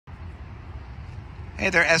Hey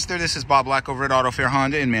there, Esther. This is Bob Black over at AutoFair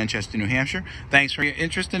Honda in Manchester, New Hampshire. Thanks for your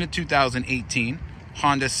interest in a 2018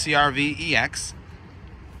 Honda CR-V EX.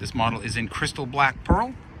 This model is in crystal black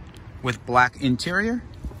pearl with black interior.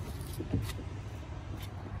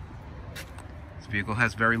 This vehicle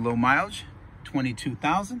has very low mileage,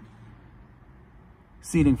 22,000.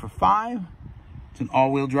 Seating for 5. It's an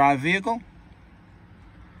all-wheel drive vehicle.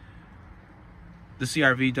 The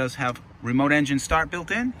CR-V does have remote engine start built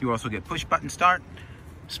in. You also get push button start,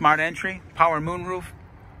 smart entry, power moonroof,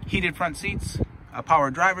 heated front seats, a power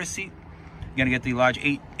driver's seat. You're gonna get the large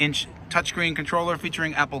 8-inch touchscreen controller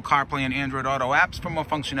featuring Apple CarPlay and Android Auto apps for more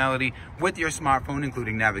functionality with your smartphone,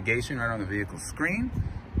 including navigation right on the vehicle screen.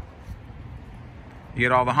 You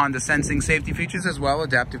get all the Honda sensing safety features as well: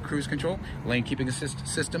 adaptive cruise control, lane keeping assist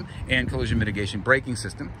system, and collision mitigation braking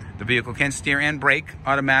system. The vehicle can steer and brake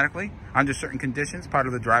automatically under certain conditions, part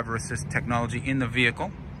of the driver assist technology in the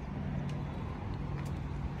vehicle.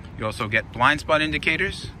 You also get blind spot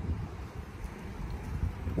indicators,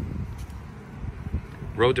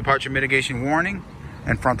 road departure mitigation warning,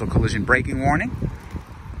 and frontal collision braking warning.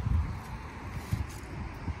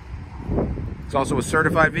 It's also a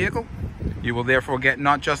certified vehicle. You will therefore get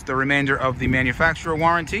not just the remainder of the manufacturer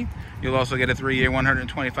warranty, you'll also get a 3-year,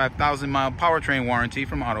 125,000-mile powertrain warranty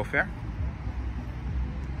from AutoFair.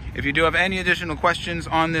 If you do have any additional questions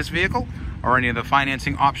on this vehicle or any of the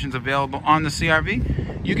financing options available on the CR-V,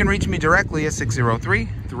 you can reach me directly at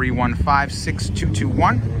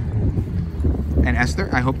 603-315-6221. And Esther,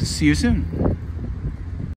 I hope to see you soon.